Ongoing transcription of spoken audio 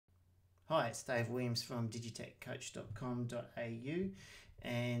Hi, it's Dave Williams from digitechcoach.com.au,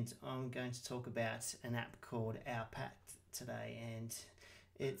 and I'm going to talk about an app called Our Pact today. And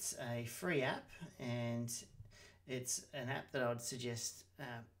it's a free app, and it's an app that I'd suggest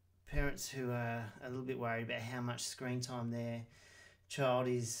parents who are a little bit worried about how much screen time their child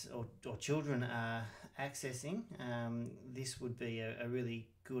is or children are accessing. This would be a really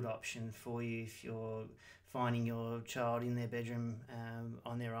good option for you if you're finding your child in their bedroom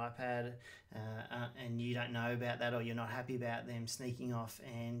on their iPad and you don't know about that, or you're not happy about them sneaking off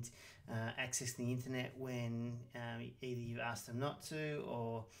and accessing the internet when either you've asked them not to,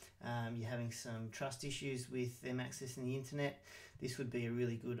 or you're having some trust issues with them accessing the internet. This would be a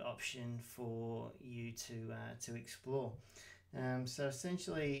really good option for you to explore. So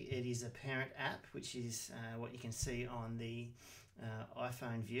essentially it is a parent app, which is what you can see on the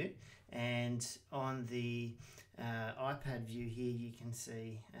iPhone view, and on the iPad view here you can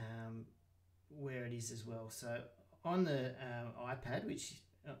see where it is as well. So on the iPad, which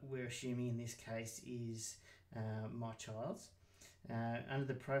we're assuming in this case is my child's, under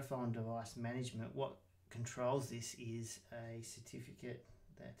the profile and device management, what controls this is a certificate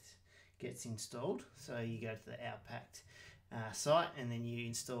that gets installed. So you go to the Our Pact site, and then you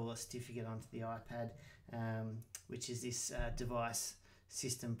install a certificate onto the iPad, which is this device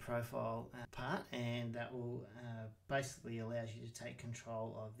system profile part, and that will basically allows you to take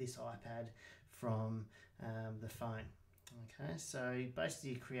control of this iPad from the phone. Okay, so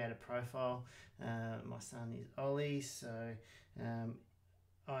basically you create a profile. My son is Ollie, so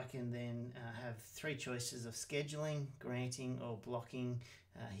I can then have three choices of scheduling, granting, or blocking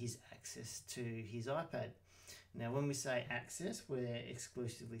his access to his iPad. Now, when we say access, we're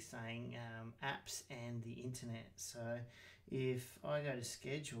exclusively saying apps and the internet. So if I go to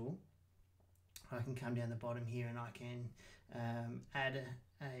schedule, I can come down the bottom here and I can add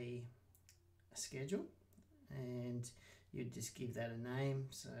a schedule, and you just give that a name.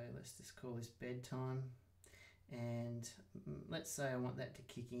 So let's just call this bedtime. And let's say I want that to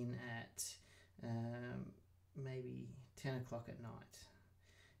kick in at maybe 10 o'clock at night,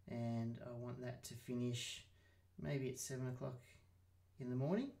 and I want that to finish maybe at 7 o'clock in the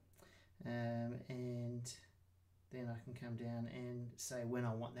morning, and then I can come down and say when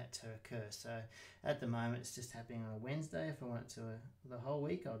I want that to occur. So at the moment it's just happening on a Wednesday. If I want it to the whole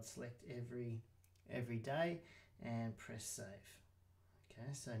week, I'd select every day and press save.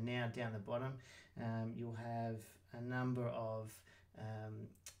 Okay, so now down the bottom you'll have a number of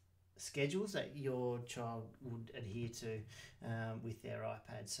schedules that your child would adhere to with their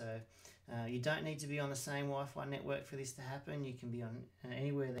iPad. So you don't need to be on the same Wi-Fi network for this to happen. You can be on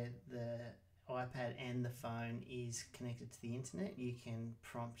anywhere that the iPad and the phone is connected to the internet. You can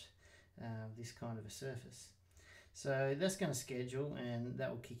prompt this kind of a surface. So that's going to schedule, and that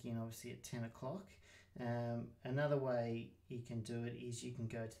will kick in obviously at 10 o'clock. Another way you can do it is you can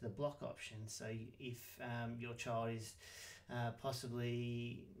go to the block option. So if your child is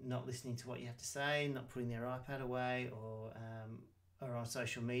possibly not listening to what you have to say, not putting their iPad away, or on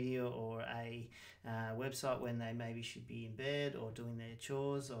social media or a website when they maybe should be in bed or doing their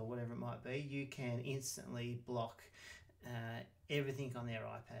chores or whatever it might be, you can instantly block everything on their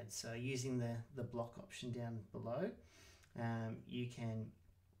iPad. So using the block option down below, you can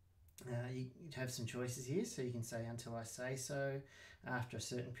you have some choices here. So you can say until I say so, after a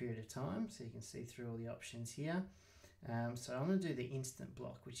certain period of time, so you can see through all the options here. So I'm going to do the instant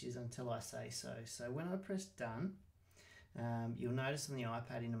block, which is until I say so. So when I press done, you'll notice on the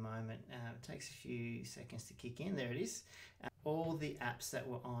iPad in a moment, it takes a few seconds to kick in. There it is. All the apps that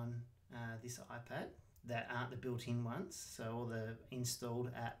were on this iPad that aren't the built-in ones, so all the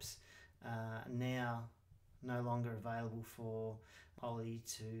installed apps are now no longer available for Ollie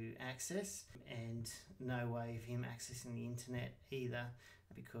to access, and no way of him accessing the internet either,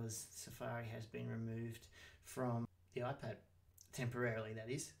 because Safari has been removed from the iPad, temporarily that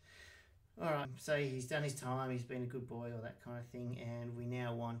is. Alright, so he's done his time, he's been a good boy, or that kind of thing, and we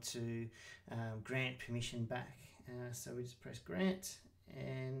now want to grant permission back. So we just press grant,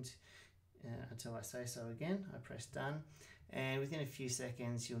 and until I say so again, I press done, and within a few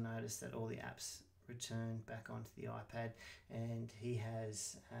seconds you'll notice that all the apps return back onto the iPad, and he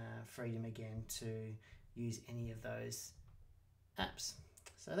has freedom again to use any of those apps.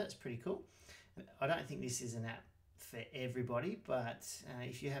 So that's pretty cool. I don't think this is an app for everybody, but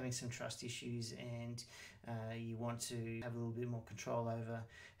if you're having some trust issues and you want to have a little bit more control over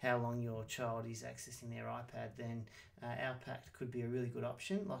how long your child is accessing their iPad, then Our Pact could be a really good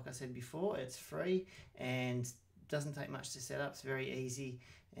option. Like I said before, it's free and doesn't take much to set up. It's very easy,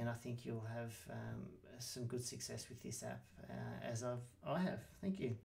 and I think you'll have some good success with this app, as I have. Thank you.